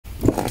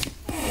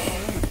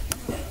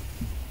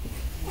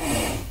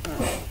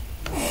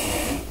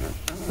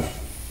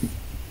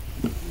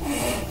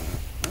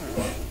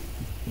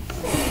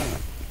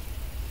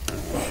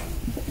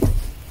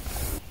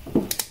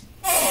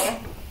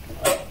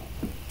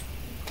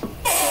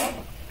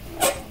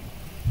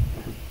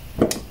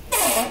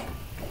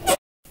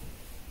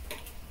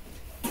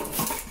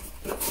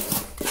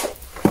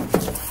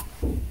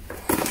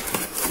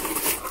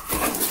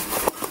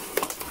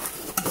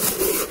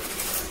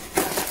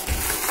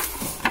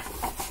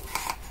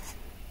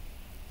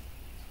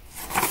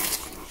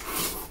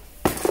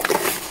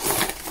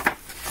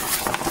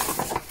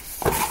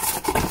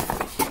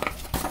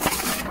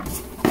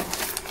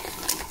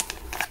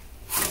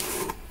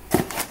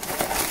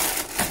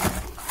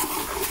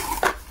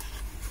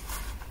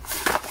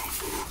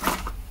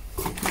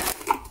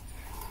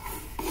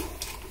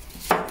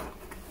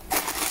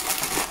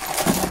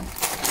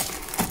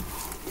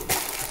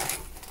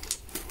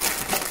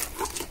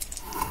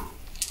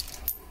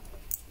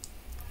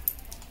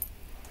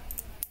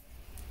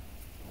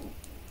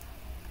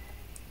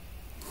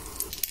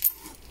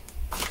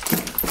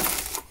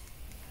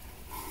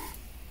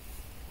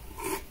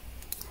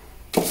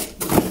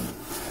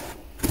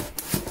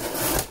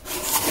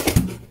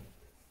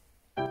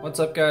What's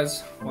up,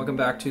 guys? Welcome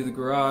back to the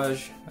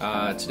garage.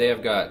 Today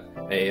I've got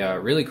a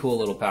really cool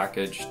little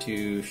package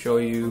to show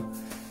you,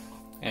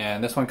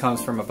 and this one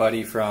comes from a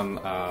buddy from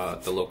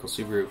the local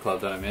Subaru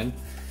club that I'm in.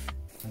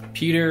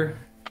 Peter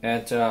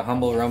at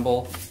Humble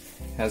Rumble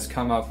has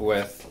come up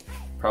with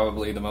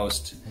probably the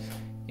most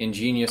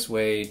ingenious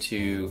way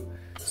to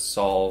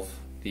solve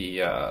the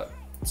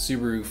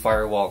Subaru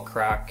Firewall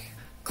crack,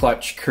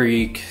 clutch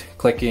creak,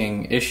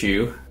 clicking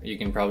issue. You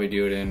can probably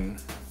do it in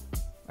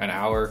an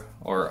hour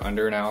or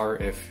under an hour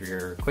if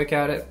you're quick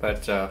at it,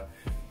 but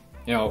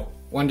you know,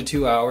 1 to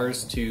 2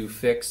 hours to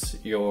fix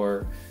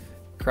your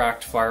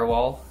cracked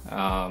firewall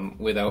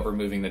without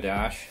removing the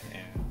dash.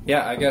 And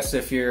yeah, I guess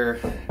if you're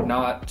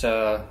not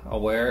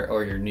aware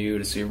or you're new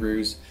to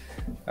Subarus,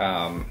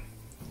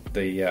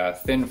 the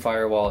thin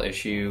firewall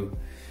issue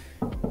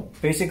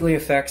basically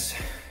affects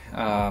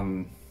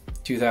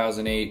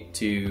 2008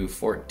 to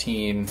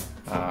 14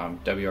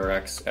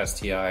 WRX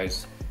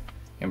STIs,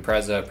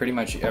 Impreza, pretty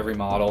much every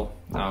model.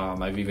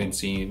 I've even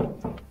seen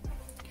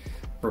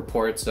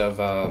reports of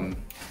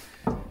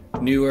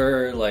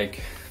newer,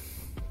 like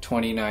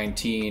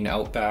 2019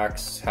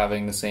 Outbacks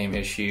having the same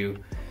issue,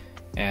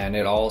 and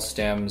it all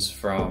stems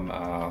from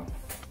a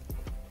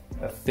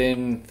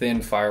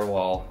thin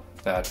firewall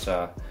that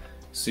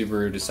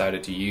Subaru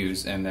decided to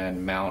use and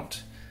then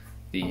mount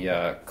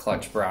the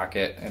clutch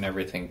bracket and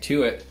everything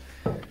to it.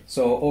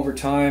 So over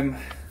time,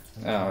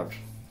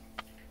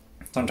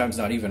 sometimes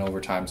not even over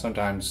time,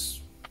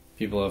 sometimes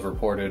people have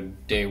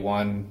reported day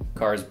one,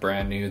 car's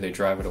brand new, they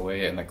drive it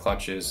away and the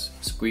clutch is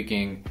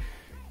squeaking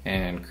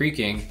and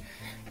creaking,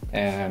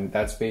 and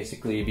that's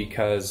basically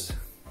because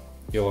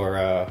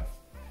your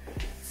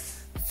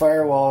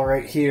firewall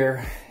right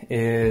here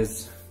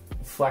is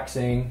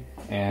flexing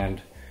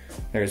and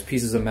there's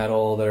pieces of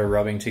metal that are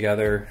rubbing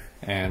together,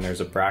 and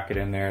there's a bracket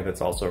in there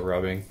that's also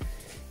rubbing,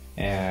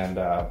 and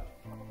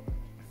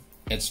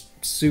it's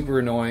super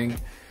annoying.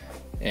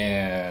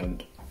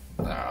 And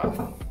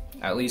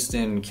at least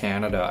in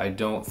Canada, I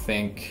don't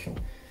think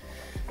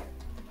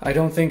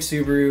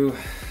Subaru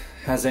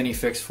has any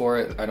fix for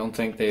it. I don't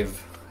think they've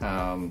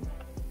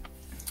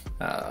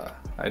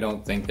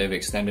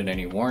extended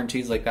any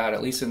warranties like that.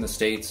 At least in the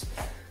States,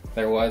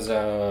 there was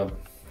a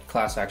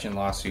class action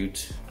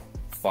lawsuit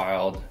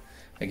filed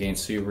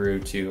against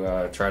Subaru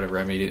to try to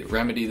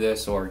remedy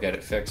this or get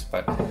it fixed.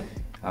 But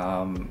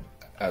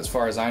as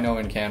far as I know,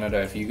 in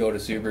Canada, if you go to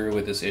Subaru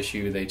with this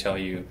issue, they tell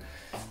you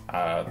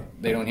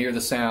they don't hear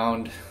the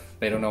sound,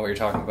 they don't know what you're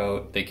talking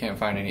about, they can't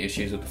find any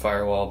issues with the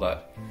firewall.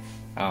 But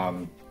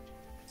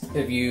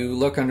if you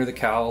look under the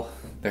cowl,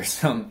 there's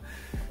some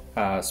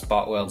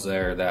spot welds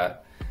there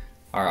that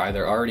are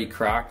either already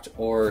cracked,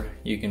 or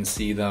you can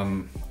see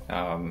them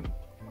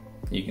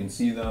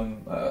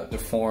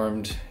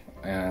deformed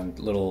and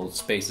little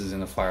spaces in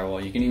the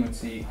firewall. You can even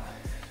see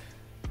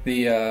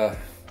the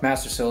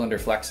master cylinder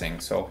flexing.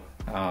 So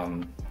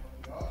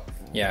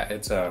yeah,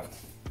 it's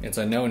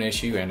a known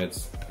issue, and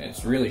it's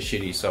really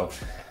shitty. So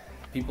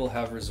people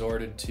have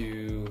resorted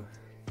to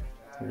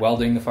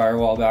welding the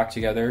firewall back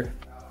together,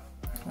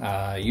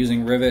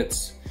 using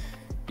rivets,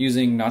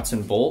 using nuts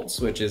and bolts,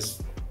 which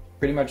is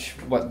pretty much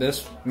what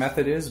this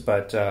method is.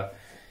 But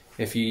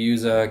if you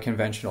use a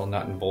conventional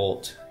nut and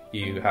bolt,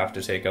 you have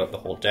to take out the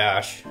whole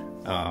dash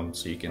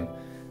so you can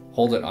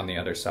hold it on the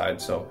other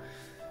side. So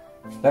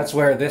that's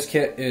where this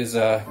kit is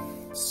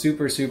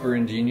super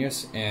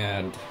ingenious,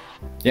 and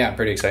yeah, I'm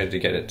pretty excited to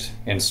get it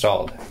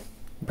installed.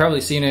 You've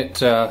probably seen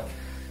it,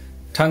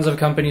 tons of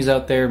companies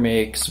out there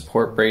make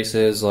support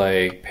braces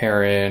like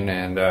Perrin,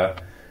 and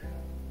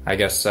I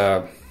guess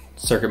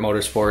Circuit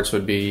Motorsports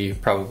would be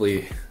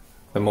probably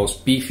the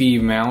most beefy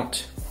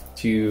mount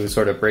to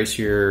sort of brace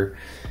your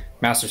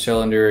master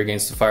cylinder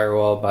against the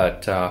firewall.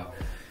 But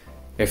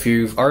if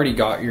you've already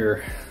got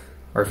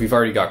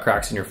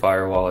cracks in your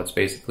firewall, it's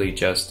basically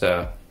just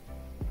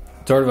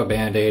sort of a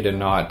band-aid and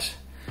not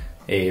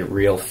a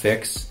real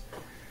fix.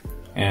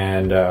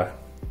 And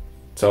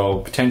so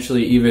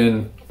potentially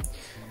even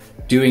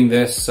doing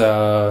this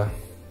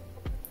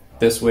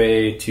this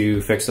way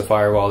to fix the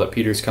firewall that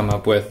Peter's come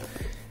up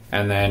with,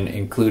 and then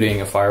including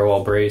a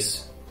firewall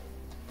brace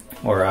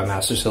or a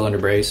master cylinder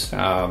brace,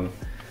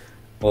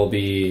 will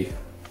be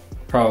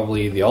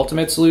probably the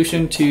ultimate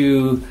solution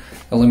to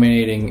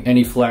eliminating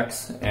any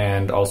flex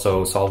and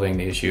also solving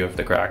the issue of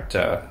the cracked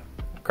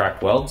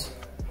welds.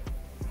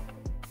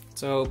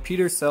 So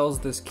Peter sells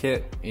this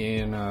kit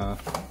in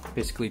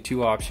basically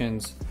two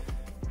options.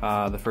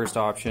 The first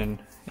option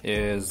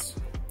is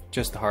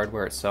just the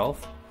hardware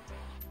itself,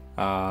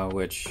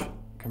 which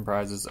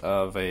comprises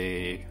of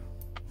I'm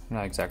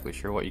not exactly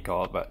sure what you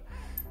call it, but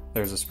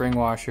there's a spring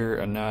washer,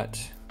 a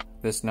nut,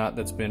 this nut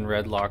that's been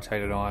red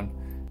Loctited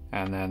on,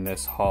 and then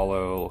this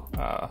hollow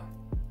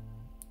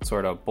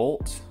sort of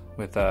bolt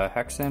with a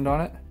hex end on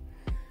it.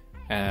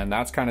 And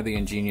that's kind of the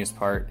ingenious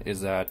part,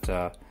 is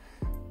that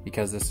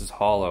because this is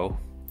hollow,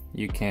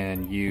 you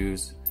can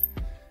use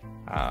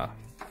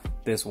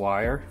this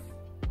wire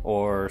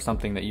or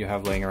something that you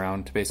have laying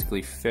around to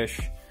basically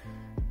fish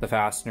the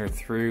fastener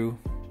through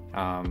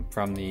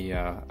from the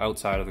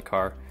outside of the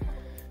car,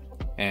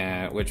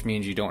 and which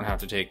means you don't have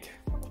to take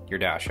your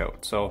dash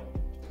out. So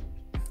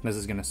this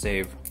is going to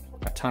save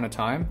a ton of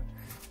time.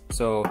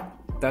 So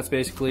that's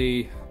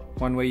basically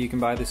one way you can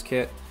buy this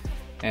kit.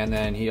 And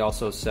then he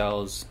also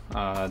sells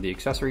the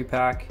accessory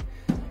pack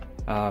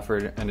for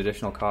an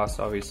additional cost,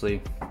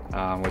 obviously,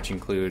 which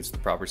includes the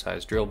proper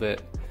size drill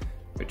bit,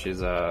 which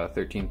is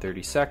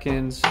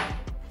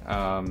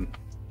 13/32,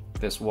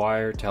 this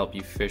wire to help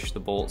you fish the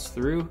bolts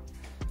through,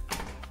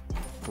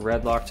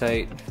 red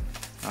Loctite,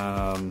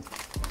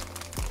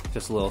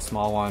 just a little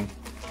small one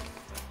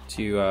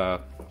to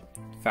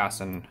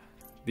fasten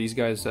these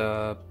guys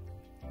on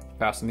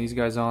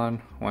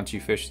once you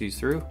fish these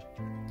through,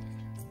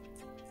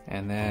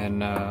 and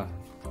then a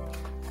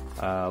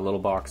little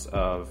box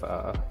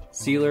of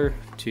sealer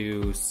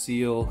to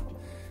seal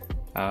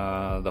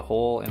the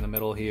hole in the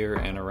middle here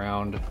and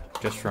around,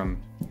 just from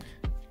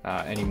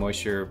any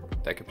moisture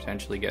that could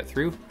potentially get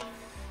through.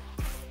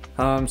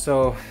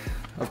 So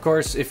of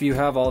course, if you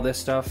have all this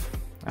stuff,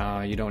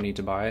 you don't need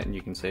to buy it and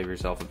you can save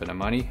yourself a bit of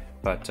money.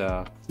 But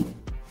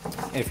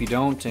if you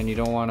don't, and you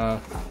don't want to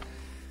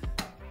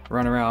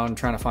run around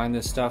trying to find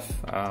this stuff,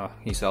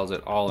 he sells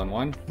it all in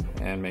one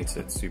and makes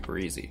it super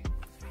easy.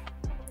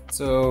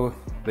 So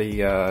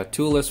the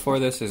tool list for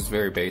this is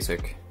very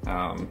basic.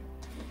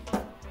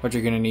 What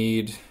you're going to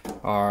need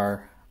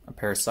are a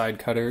pair of side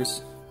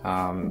cutters.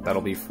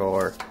 That'll be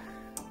for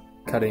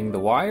cutting the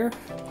wire.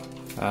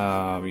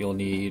 You'll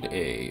need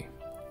a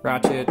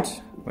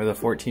ratchet with a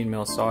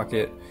 14mm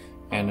socket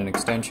and an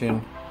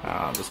extension.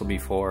 This will be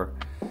for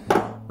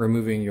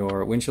removing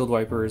your windshield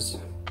wipers.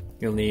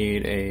 You'll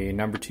need a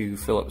number 2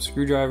 Phillips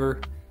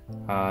screwdriver.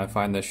 I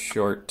find this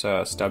short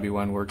stubby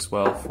one works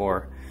well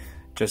for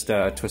just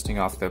twisting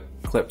off the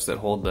clips that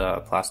hold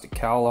the plastic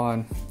cowl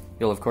on.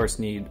 You'll of course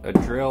need a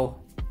drill.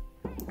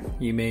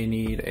 You may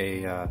need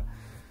a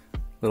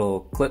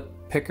little clip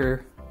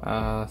picker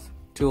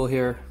tool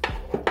here.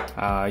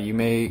 You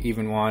may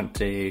even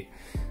want a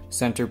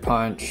center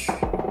punch,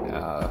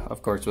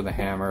 of course with a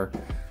hammer,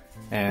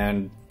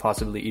 and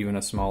possibly even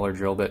a smaller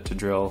drill bit to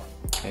drill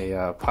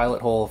a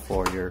pilot hole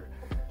for your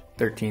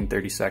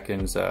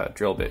 13/32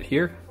 drill bit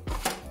here.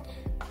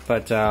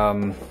 But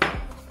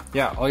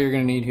yeah, all you're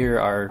gonna need here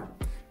are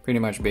pretty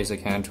much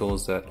basic hand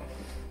tools that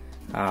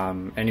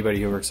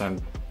anybody who works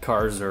on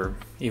cars, or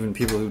even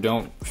people who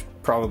don't,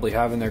 probably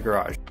have in their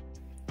garage.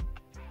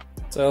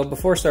 So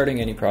before starting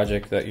any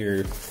project that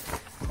you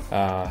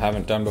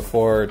haven't done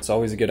before, it's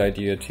always a good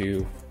idea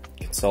to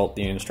consult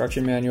the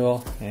instruction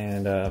manual,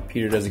 and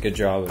Peter does a good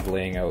job of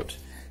laying out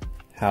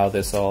how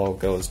this all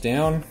goes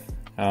down.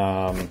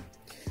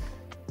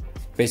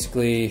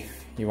 Basically,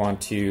 you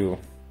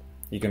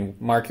can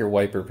mark your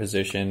wiper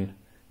position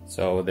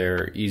so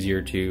they're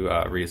easier to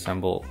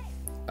reassemble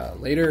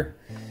later.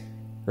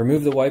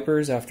 Remove the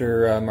wipers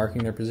after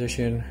marking their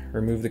position,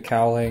 remove the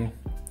cowling,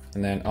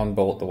 and then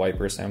unbolt the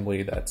wiper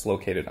assembly that's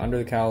located under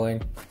the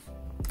cowling,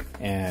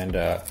 and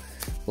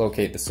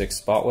locate the 6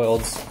 spot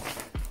welds.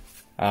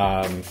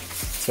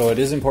 So it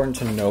is important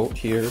to note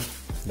here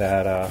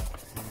that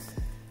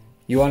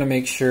you want to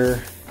make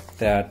sure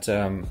that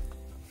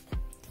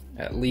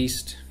at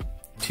least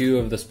 2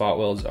 of the spot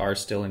welds are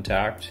still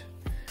intact.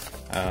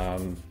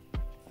 That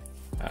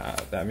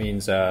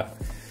means that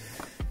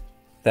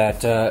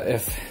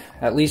if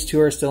at least 2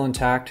 are still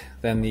intact,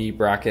 then the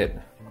bracket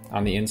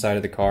on the inside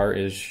of the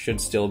car should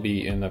still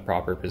be in the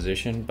proper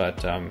position.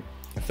 But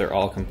if they're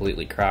all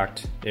completely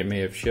cracked, it may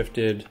have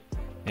shifted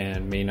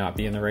and may not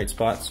be in the right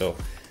spot. So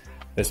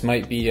this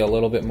might be a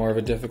little bit more of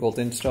a difficult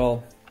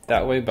install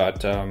that way.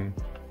 But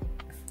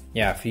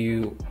yeah, if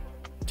you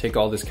take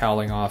all this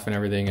cowling off and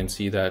everything and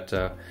see that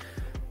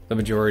the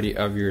majority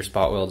of your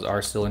spot welds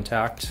are still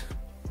intact,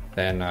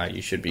 then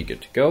you should be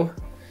good to go.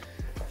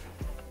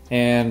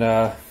 And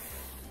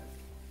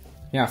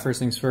yeah, first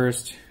things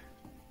first,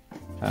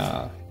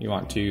 you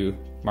want to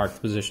mark the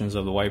positions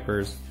of the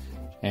wipers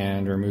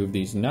and remove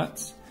these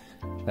nuts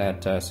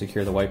that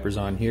secure the wipers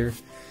on here.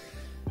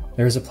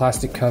 There's a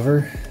plastic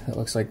cover that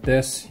looks like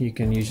this. You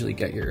can usually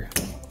get your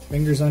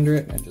fingers under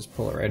it and just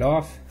pull it right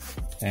off,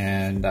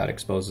 and that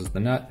exposes the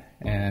nut,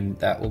 and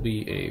that will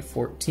be a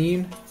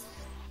 14.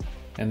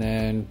 And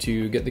then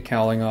to get the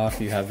cowling off,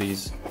 you have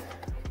these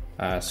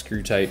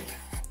screw type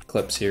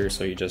clips here,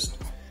 so you just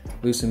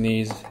loosen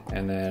these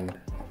and then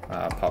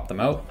pop them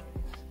out.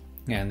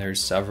 And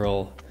there's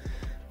several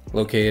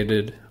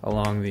located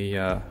along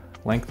the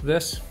length of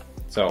this,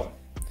 so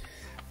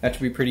that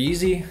should be pretty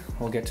easy.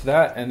 We'll get to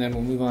that and then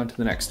we'll move on to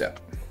the next step.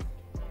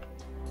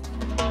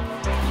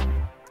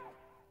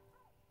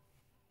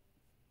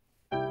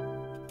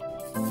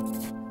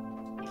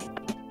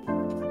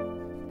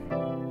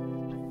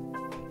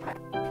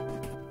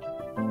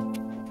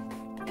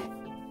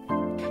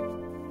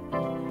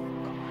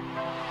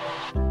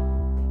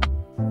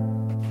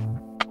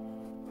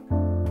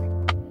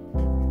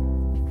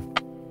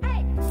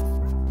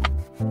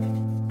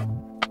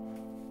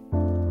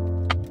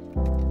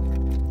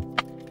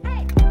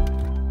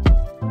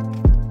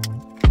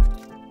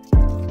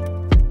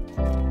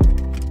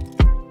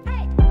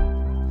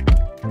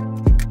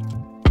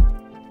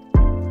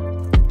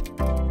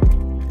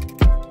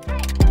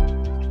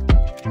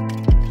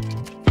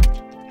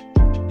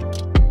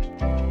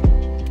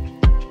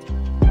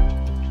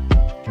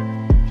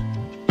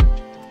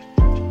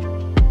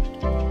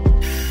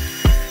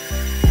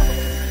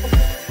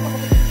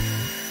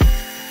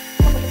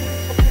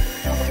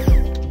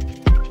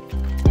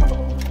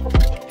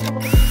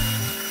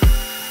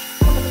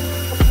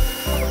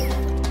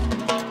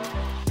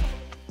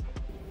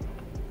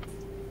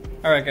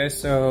 Alright guys,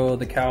 so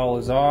the cowl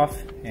is off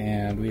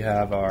and we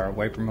have our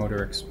wiper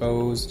motor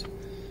exposed,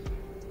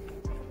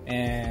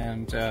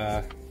 and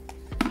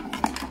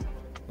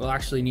we'll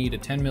actually need a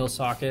 10mm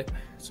socket,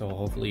 so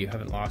hopefully you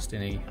haven't lost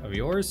any of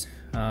yours.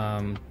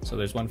 So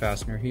there's one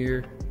fastener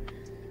here,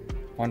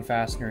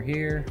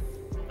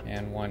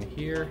 and one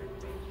here,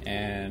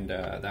 and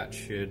that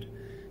should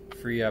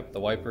free up the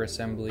wiper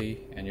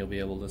assembly and you'll be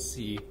able to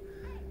see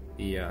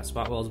the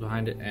spot welds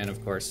behind it. And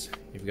of course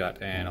you've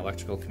got an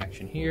electrical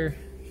connection here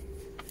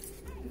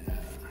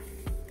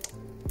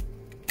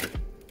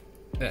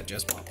that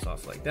just pops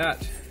off like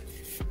that.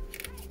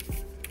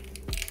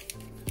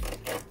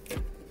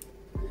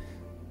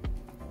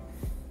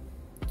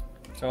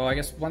 So I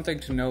guess one thing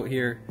to note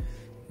here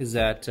is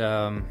that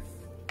to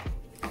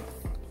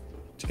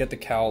get the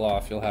cowl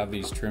off, you'll have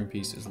these trim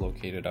pieces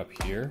located up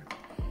here,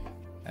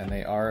 and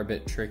they are a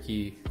bit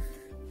tricky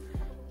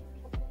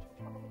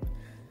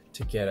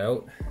to get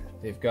out.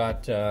 They've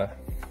got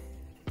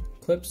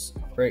clips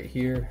right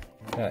here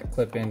that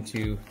clip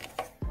into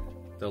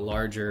the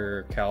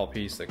larger cowl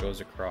piece that goes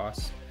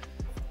across,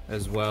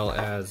 as well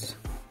as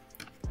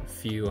a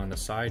few on the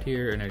side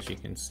here, and as you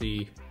can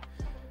see,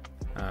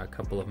 a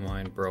couple of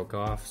mine broke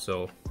off.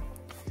 So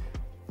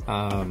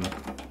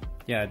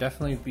yeah,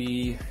 definitely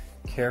be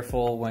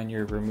careful when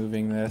you're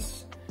removing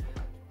this,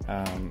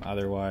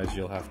 otherwise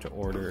you'll have to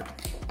order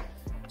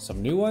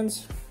some new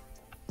ones.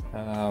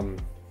 The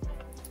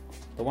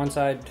one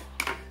side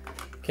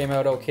came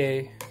out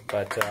okay,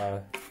 but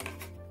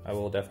I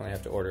will definitely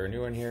have to order a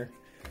new one here.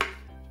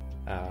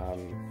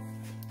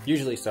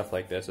 Usually stuff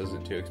like this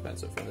isn't too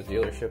expensive from the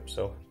dealership,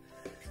 so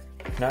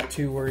not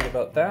too worried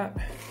about that.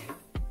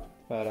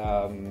 But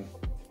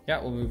yeah,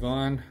 we'll move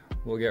on.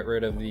 We'll get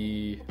rid of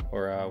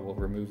we'll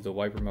remove the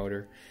wiper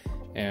motor,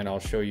 and I'll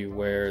show you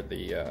where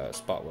the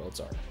spot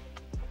welds are.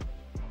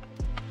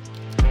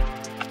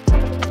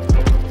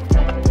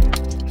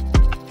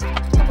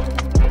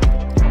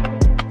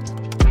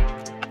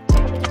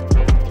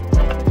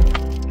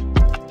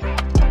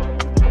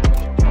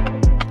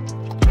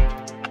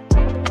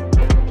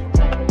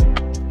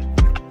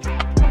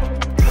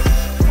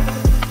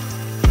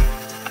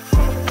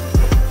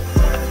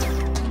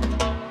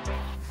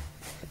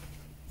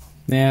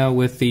 Now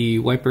with the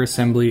wiper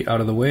assembly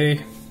out of the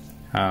way,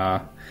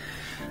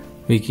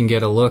 we can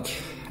get a look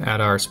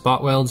at our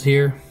spot welds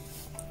here,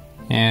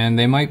 and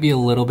they might be a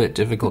little bit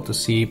difficult to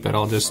see, but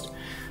I'll just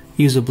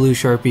use a blue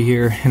Sharpie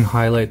here and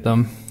highlight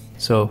them.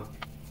 So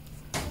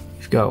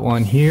you've got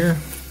one here,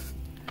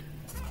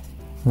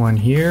 one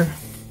here,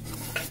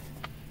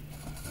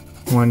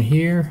 one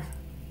here,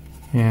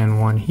 and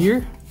one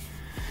here,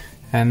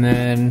 and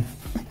then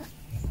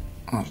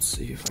let's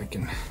see if I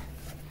can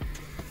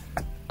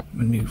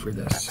maneuver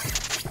this.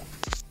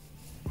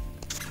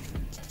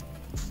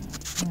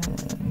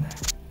 And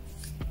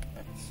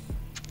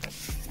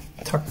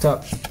tucked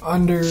up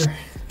under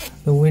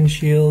the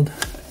windshield,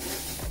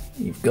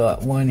 you've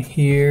got one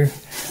here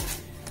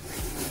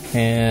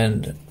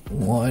and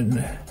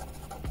one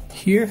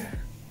here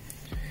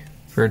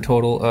for a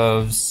total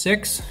of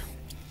 6.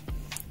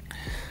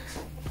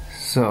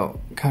 So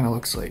kind of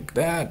looks like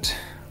that.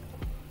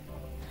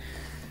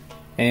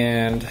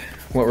 And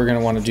what we're going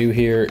to want to do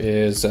here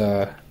is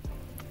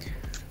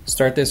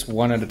start this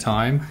one at a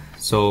time.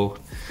 So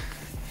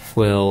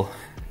we'll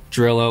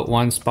drill out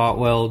one spot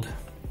weld,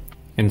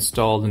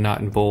 install the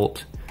nut and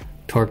bolt,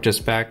 torque to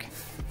spec,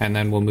 and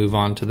then we'll move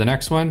on to the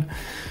next one.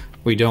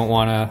 We don't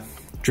want to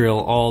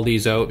drill all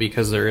these out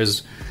because there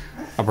is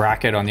a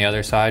bracket on the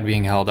other side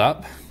being held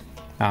up.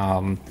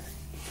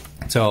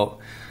 So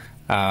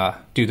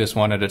do this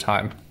one at a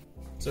time.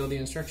 So the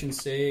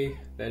instructions say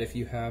that if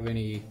you have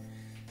any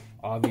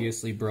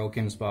obviously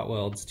broken spot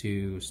welds,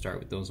 to start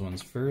with those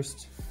ones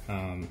first.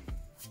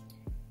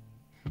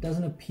 It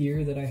doesn't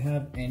appear that I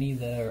have any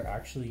that are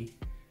actually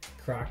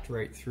cracked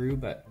right through,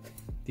 but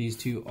these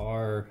two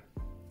are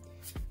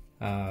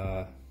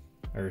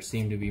or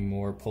seem to be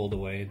more pulled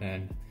away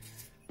than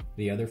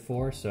the other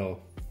 4,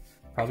 so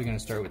probably going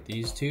to start with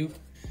these 2,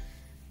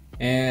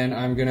 and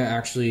I'm going to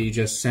actually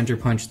just center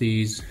punch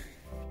these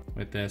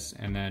with this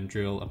and then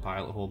drill a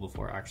pilot hole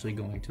before actually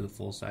going to the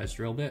full size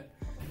drill bit.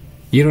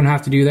 You don't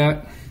have to do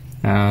that.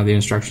 The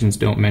instructions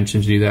don't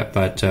mention to do that,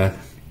 but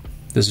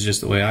this is just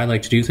the way I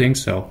like to do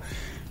things, so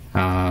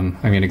I'm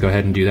going to go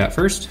ahead and do that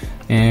first,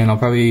 and I'll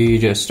probably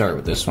just start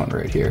with this one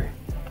right here.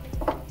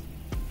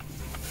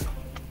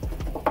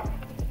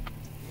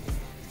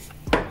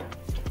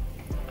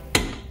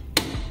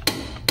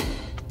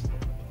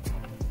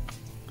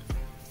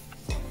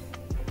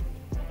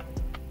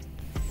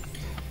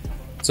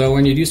 So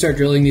when you do start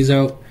drilling these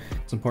out,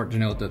 it's important to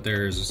note that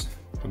there's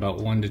about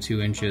 1 to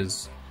 2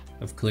 inches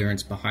of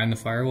clearance behind the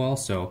firewall.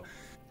 So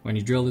when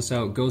you drill this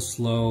out, go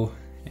slow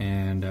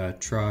and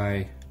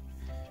try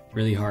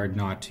really hard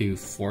not to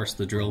force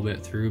the drill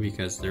bit through,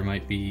 because there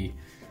might be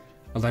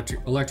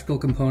electrical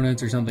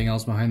components or something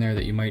else behind there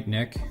that you might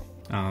nick.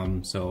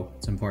 So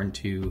it's important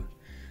to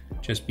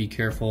just be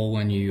careful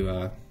when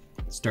you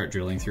start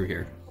drilling through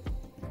here.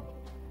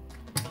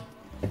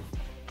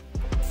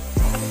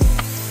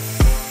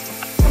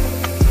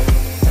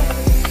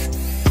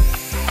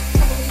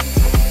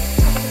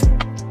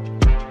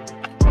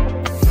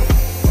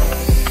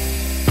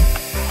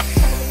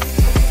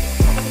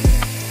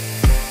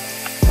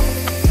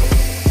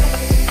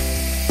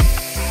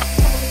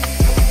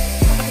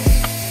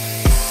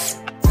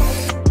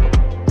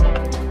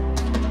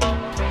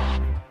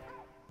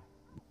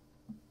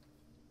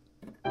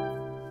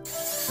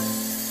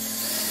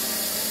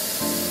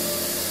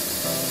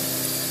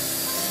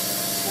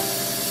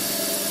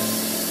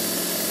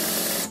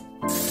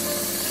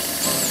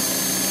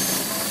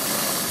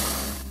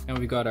 Now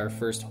we've got our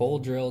first hole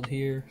drilled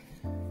here,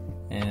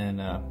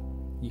 and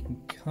you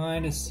can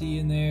kind of see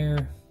in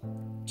there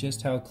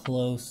just how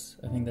close,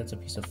 I think that's a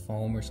piece of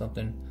foam or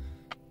something,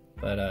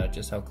 but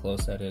just how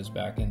close that is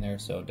back in there,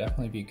 so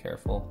definitely be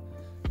careful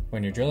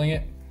when you're drilling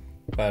it.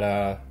 But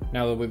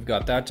now that we've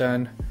got that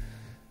done,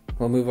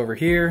 we'll move over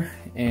here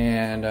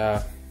and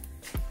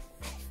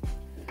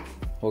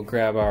we'll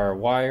grab our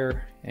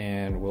wire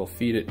and we'll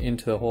feed it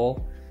into the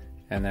hole,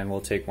 and then we'll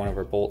take one of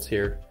our bolts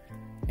here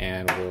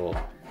and we'll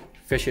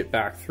fish it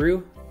back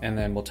through, and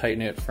then we'll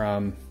tighten it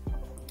from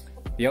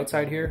the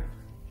outside here,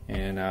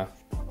 and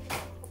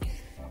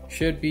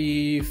should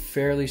be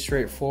fairly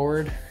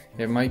straightforward.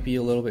 It might be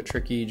a little bit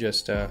tricky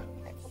just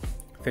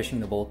fishing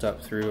the bolt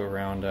up through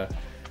around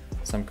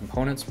some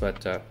components,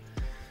 but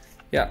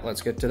yeah,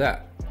 let's get to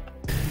that.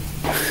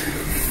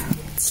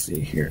 Let's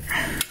see here.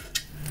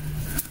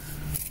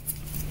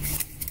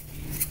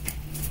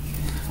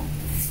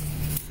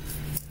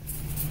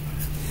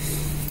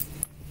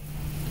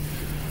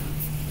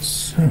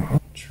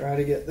 So try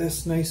to get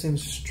this nice and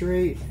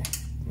straight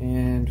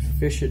and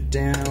fish it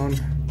down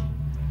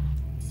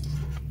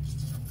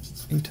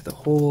into the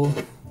hole.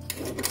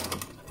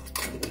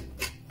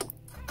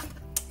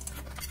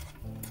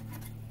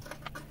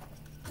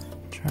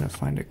 Trying to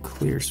find a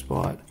clear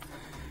spot.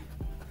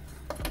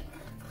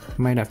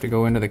 Might have to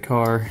go into the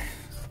car,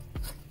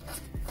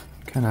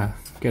 kind of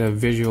get a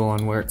visual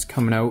on where it's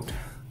coming out.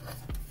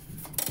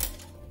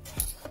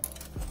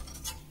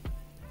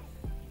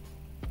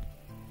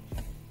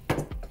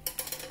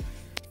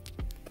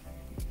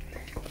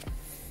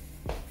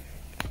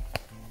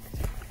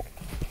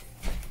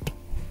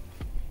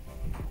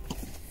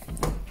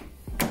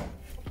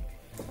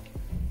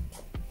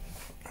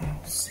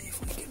 Let's see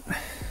if we can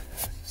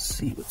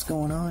see what's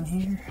going on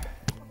here.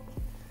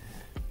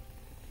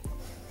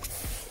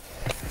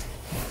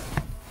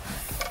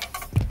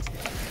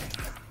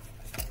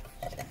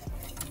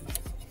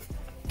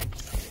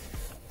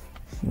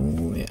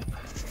 Oh yeah.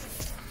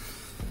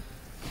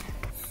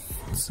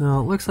 So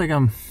it looks like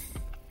I'm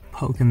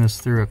poking this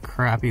through a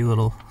crappy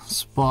little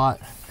spot.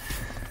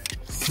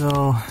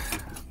 So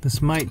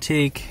this might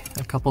take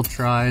a couple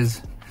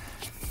tries.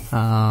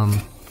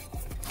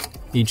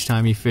 Each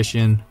time you fish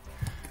in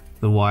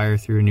the wire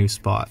through a new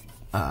spot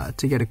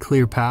to get a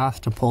clear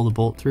path to pull the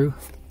bolt through.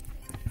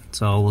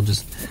 So we'll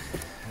just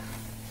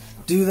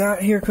do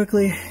that here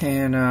quickly,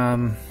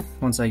 and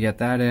once I get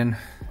that in,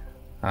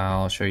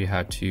 I'll show you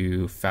how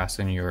to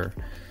fasten your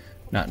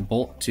nut and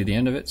bolt to the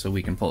end of it so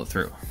we can pull it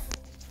through.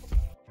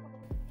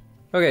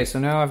 Okay, so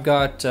now I've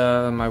got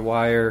my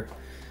wire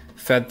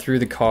fed through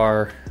the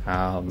car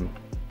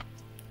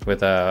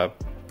with a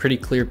pretty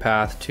clear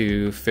path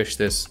to fish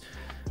this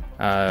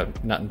nut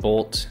and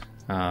bolt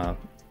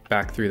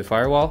back through the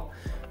firewall.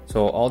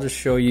 So I'll just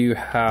show you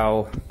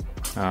how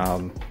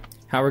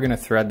we're gonna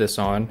thread this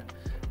on.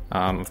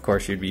 Of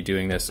course you'd be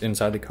doing this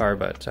inside the car,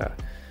 but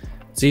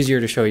it's easier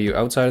to show you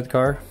outside of the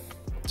car.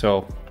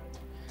 So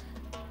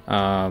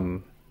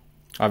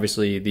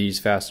obviously these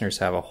fasteners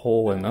have a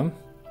hole in them.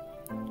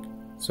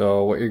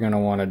 So what you're gonna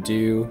wanna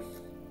do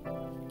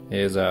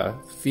is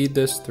feed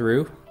this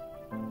through.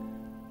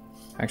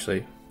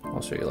 Actually,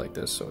 I'll show you like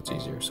this so it's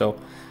easier. So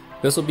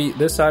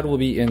this side will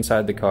be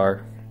inside the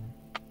car.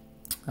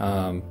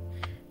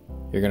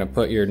 You're gonna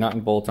put your nut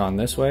and bolt on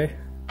this way,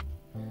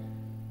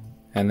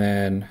 and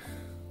then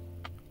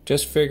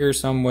just figure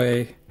some way,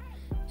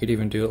 you could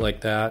even do it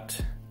like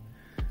that,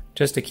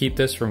 just to keep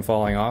this from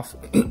falling off.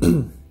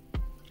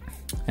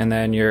 And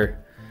then you're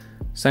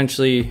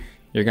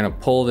gonna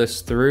pull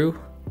this through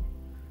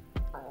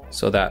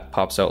so that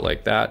pops out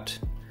like that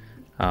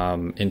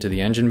into the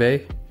engine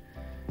bay,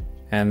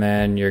 and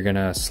then you're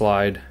gonna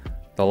slide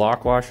the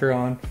lock washer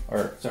on,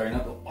 or sorry,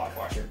 not the lock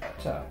washer,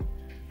 but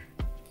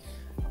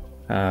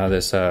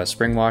this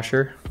spring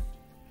washer.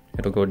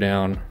 It'll go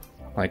down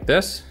like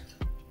this.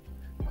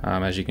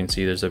 As you can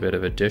see, there's a bit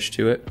of a dish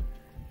to it.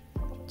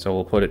 So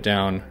we'll put it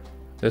down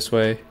this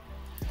way,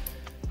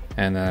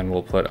 and then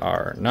we'll put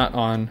our nut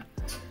on.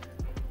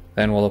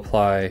 Then we'll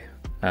apply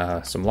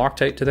some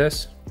Loctite to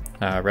this,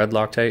 red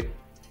Loctite,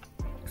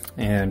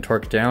 and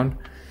torque it down.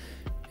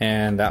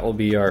 And that will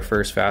be our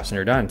first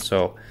fastener done.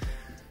 So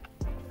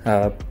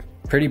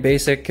pretty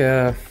basic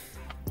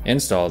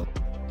install.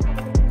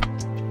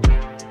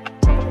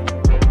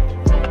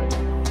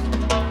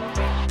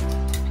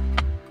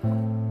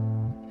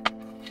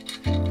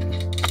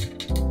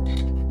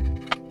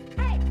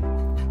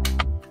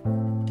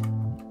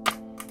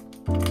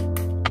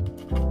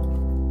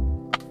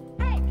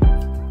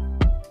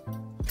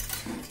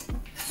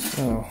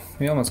 So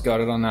we almost got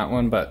it on that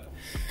one, but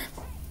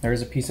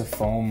there's a piece of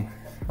foam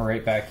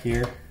right back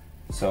here.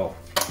 So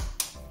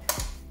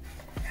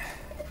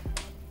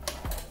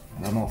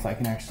I don't know if I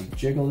can actually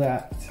jiggle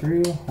that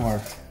through,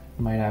 or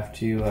might have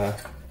to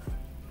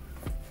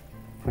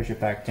push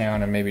it back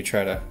down and maybe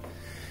try to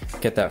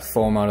get that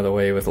foam out of the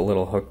way with a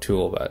little hook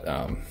tool. But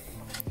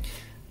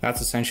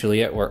that's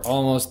essentially it. We're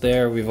almost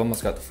there. We've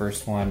almost got the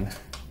first one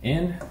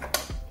in.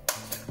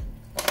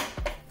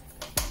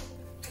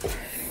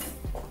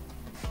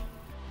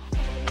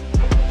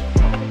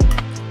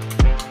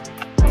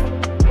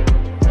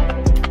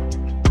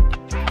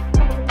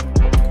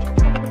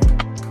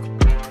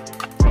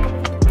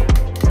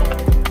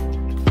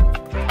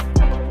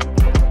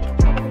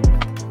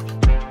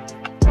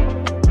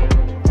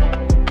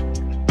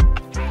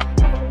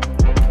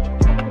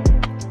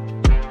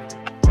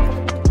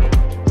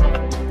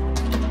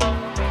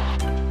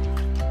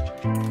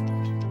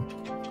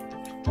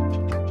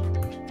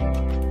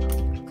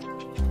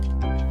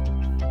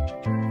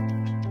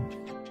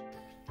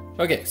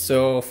 Okay,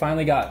 so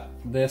finally got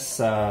this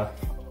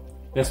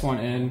this one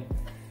in.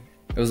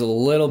 It was a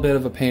little bit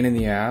of a pain in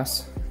the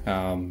ass,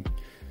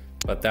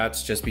 but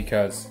that's just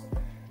because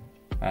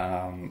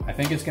I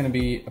think it's going to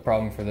be a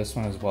problem for this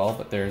one as well,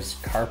 but there's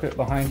carpet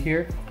behind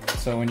here.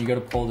 So when you go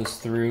to pull this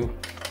through,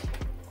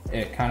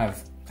 it kind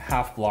of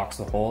half blocks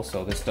the hole,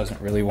 so this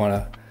doesn't really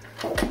want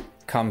to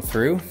come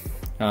through.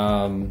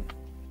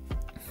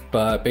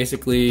 But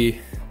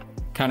basically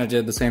kind of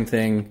did the same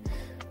thing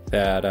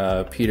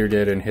that Peter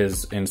did in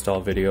his install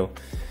video,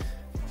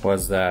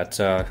 was that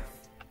I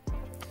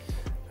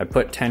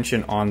put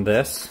tension on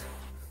this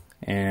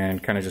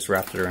and kind of just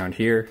wrapped it around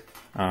here.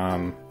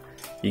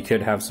 You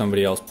could have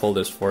somebody else pull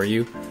this for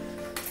you,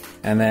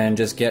 and then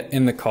just get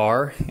in the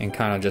car and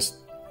kind of just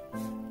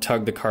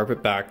tug the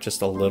carpet back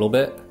just a little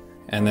bit,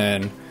 and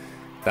then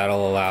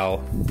that'll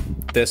allow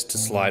this to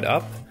slide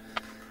up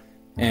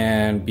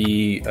and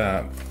be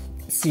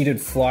seated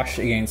flush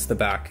against the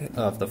back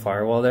of the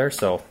firewall there.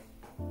 So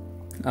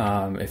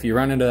if you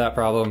run into that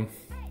problem,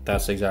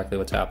 that's exactly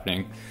what's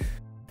happening.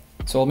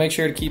 So we'll make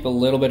sure to keep a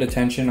little bit of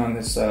tension on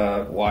this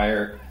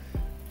wire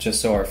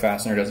just so our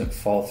fastener doesn't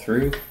fall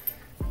through.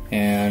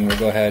 And we'll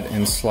go ahead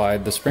and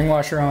slide the spring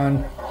washer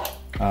on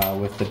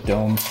with the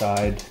dome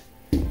side,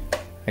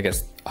 I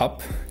guess,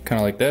 up, kind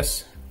of like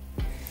this.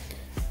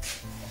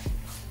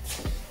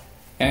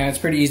 And it's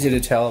pretty easy to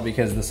tell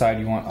because the side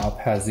you want up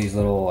has these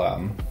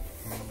little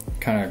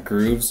kind of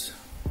grooves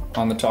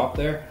on the top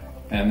there.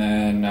 And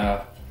then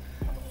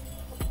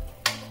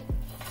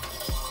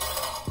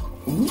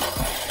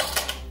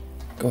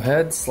go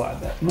ahead, slide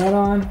that nut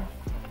on.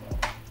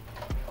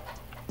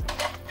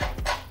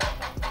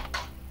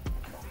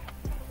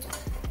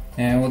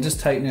 And we'll just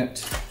tighten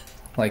it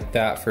like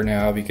that for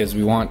now because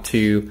we want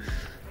to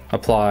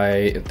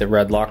apply the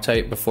red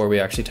Loctite before we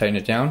actually tighten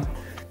it down.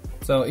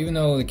 So even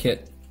though the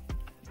kit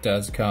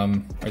does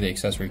come, or the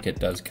accessory kit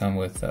does come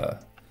with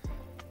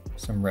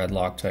some red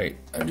Loctite,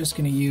 I'm just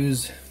gonna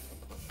use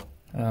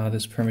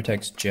this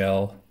Permatex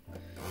gel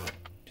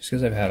just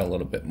because I've had a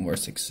little bit more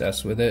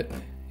success with it.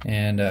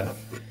 And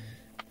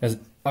as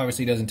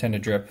obviously doesn't tend to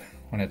drip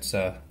when it's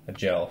a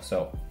gel,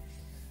 so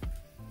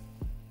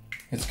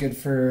it's good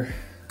for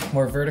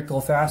more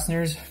vertical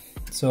fasteners.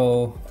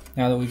 So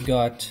now that we've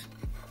got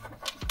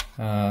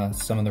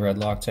some of the red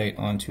Loctite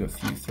onto a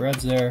few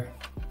threads there,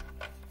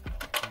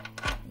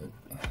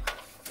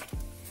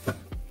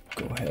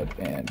 go ahead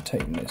and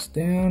tighten this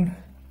down.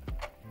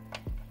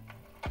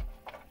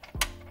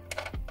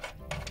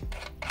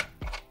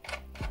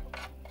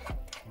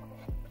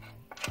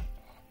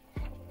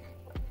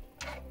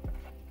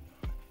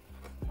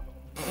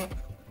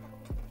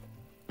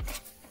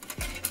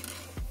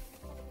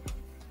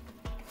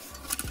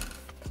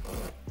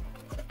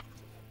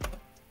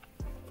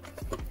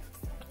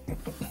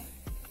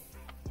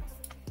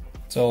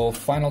 So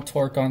final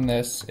torque on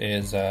this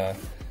is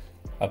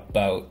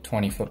about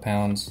 20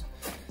 foot-pounds.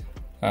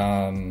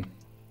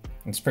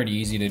 It's pretty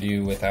easy to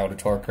do without a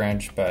torque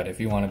wrench, but if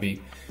you want to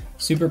be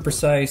super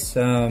precise,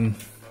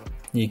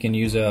 you can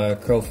use a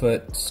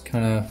crowfoot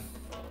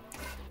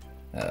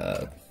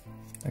a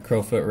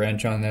crowfoot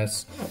wrench on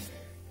this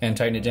and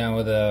tighten it down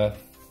with a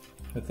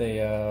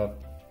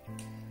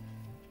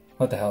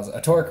what the hell is it?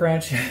 A torque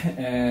wrench,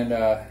 and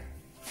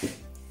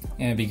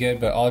be good.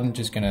 But I'm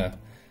just gonna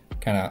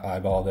kind of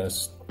eyeball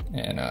this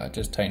and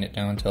just tighten it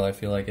down until I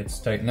feel like it's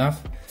tight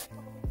enough.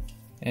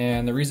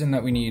 And the reason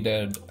that we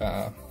needed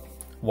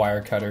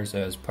wire cutters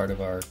as part of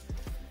our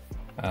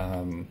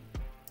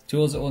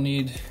tools that we'll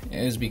need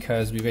is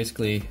because we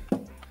basically,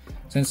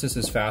 since this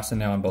is fastened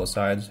now on both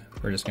sides,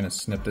 we're just going to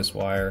snip this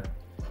wire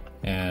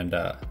and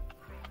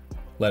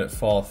let it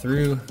fall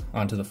through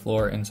onto the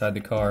floor inside the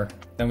car.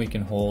 Then we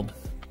can hold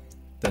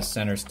this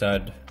center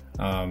stud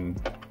from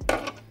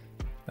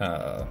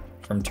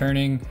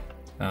turning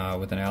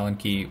with an Allen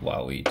key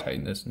while we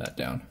tighten this nut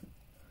down.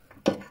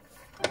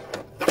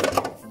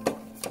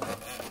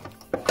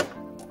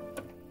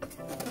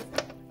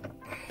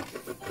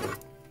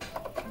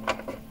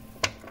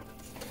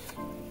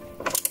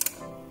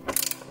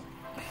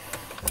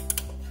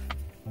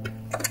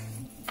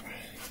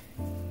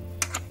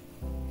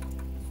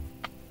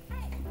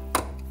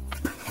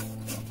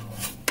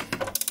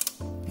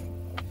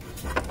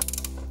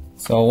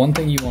 So one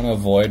thing you want to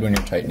avoid when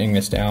you're tightening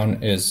this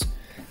down is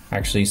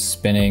actually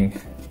spinning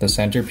the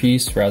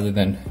centerpiece rather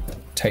than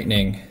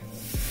tightening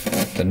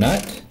the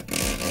nut.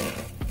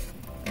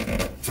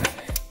 There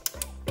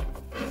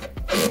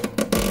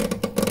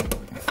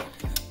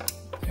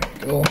we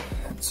go.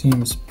 It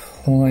seems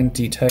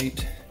plenty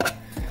tight.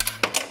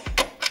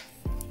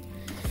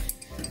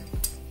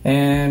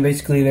 And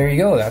basically there you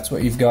go. That's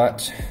what you've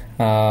got,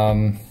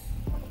 or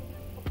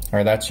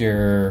that's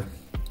your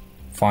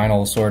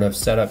final sort of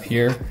setup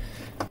here.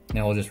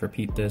 Now we'll just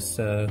repeat this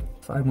 5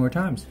 more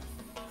times.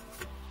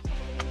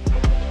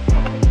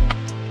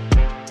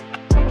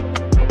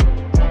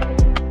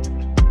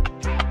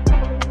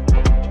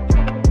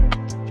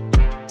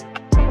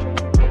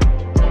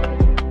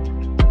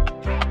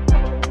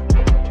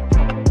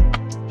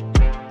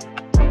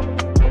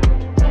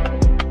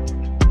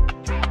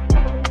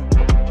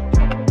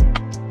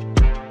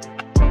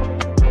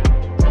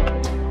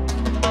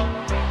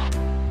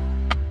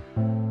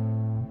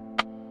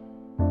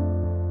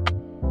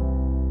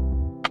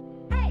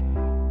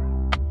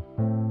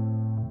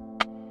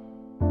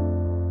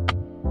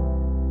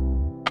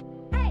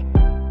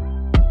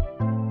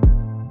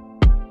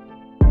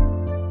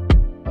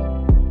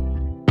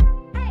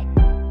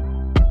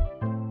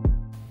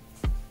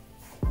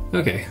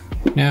 Okay,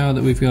 now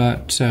that we've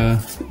got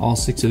all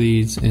 6 of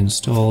these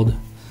installed,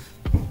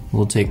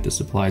 we'll take the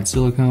supplied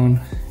silicone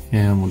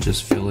and we'll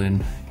just fill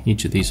in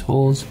each of these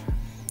holes.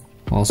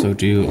 Also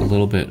do a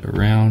little bit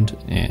around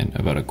and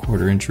about a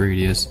 1/4 inch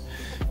radius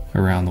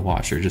around the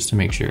washer just to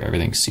make sure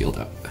everything's sealed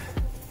up.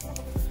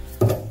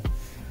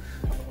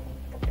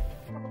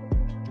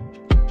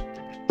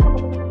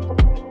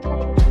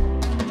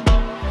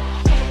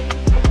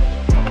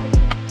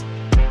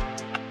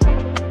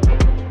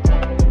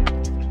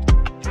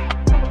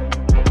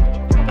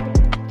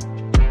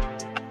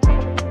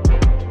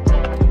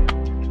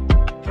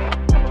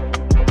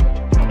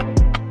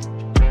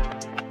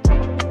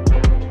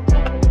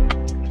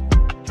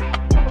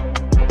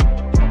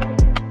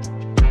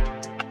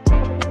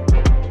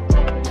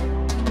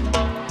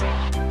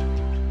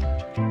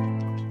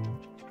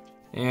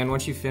 And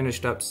once you've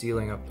finished up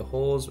sealing up the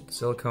holes with the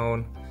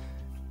silicone,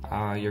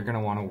 you're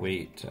gonna wanna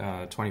wait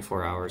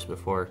 24 hours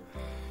before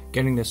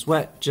getting this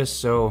wet, just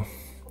so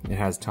it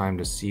has time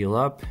to seal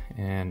up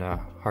and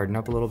harden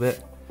up a little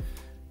bit.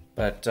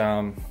 But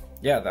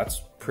yeah,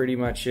 that's pretty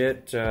much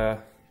it.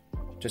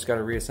 Just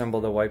gotta reassemble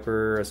the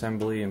wiper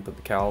assembly and put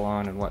the cowl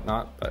on and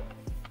whatnot, but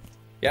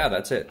yeah,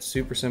 that's it.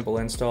 Super simple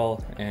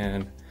install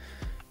and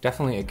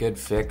definitely a good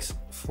fix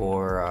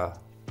for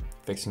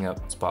fixing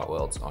up spot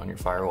welds on your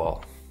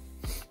firewall.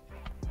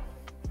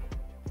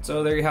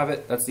 So there you have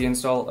it. That's the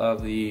install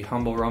of the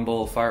Humble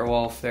Rumble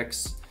firewall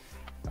fix.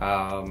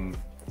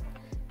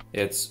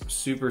 It's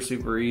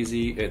super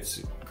easy.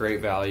 It's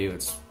great value.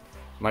 It's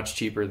much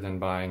cheaper than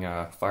buying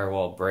a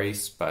firewall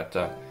brace, but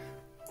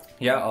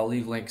yeah, I'll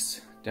leave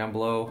links down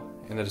below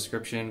in the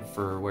description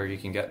for where you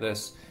can get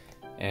this.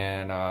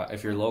 And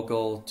if you're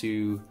local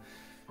to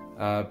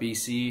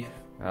BC,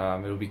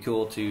 it'll be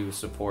cool to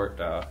support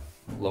a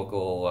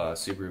local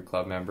Subaru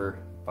club member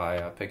by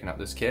picking up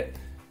this kit.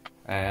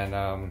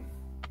 And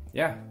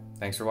yeah,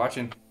 thanks for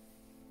watching.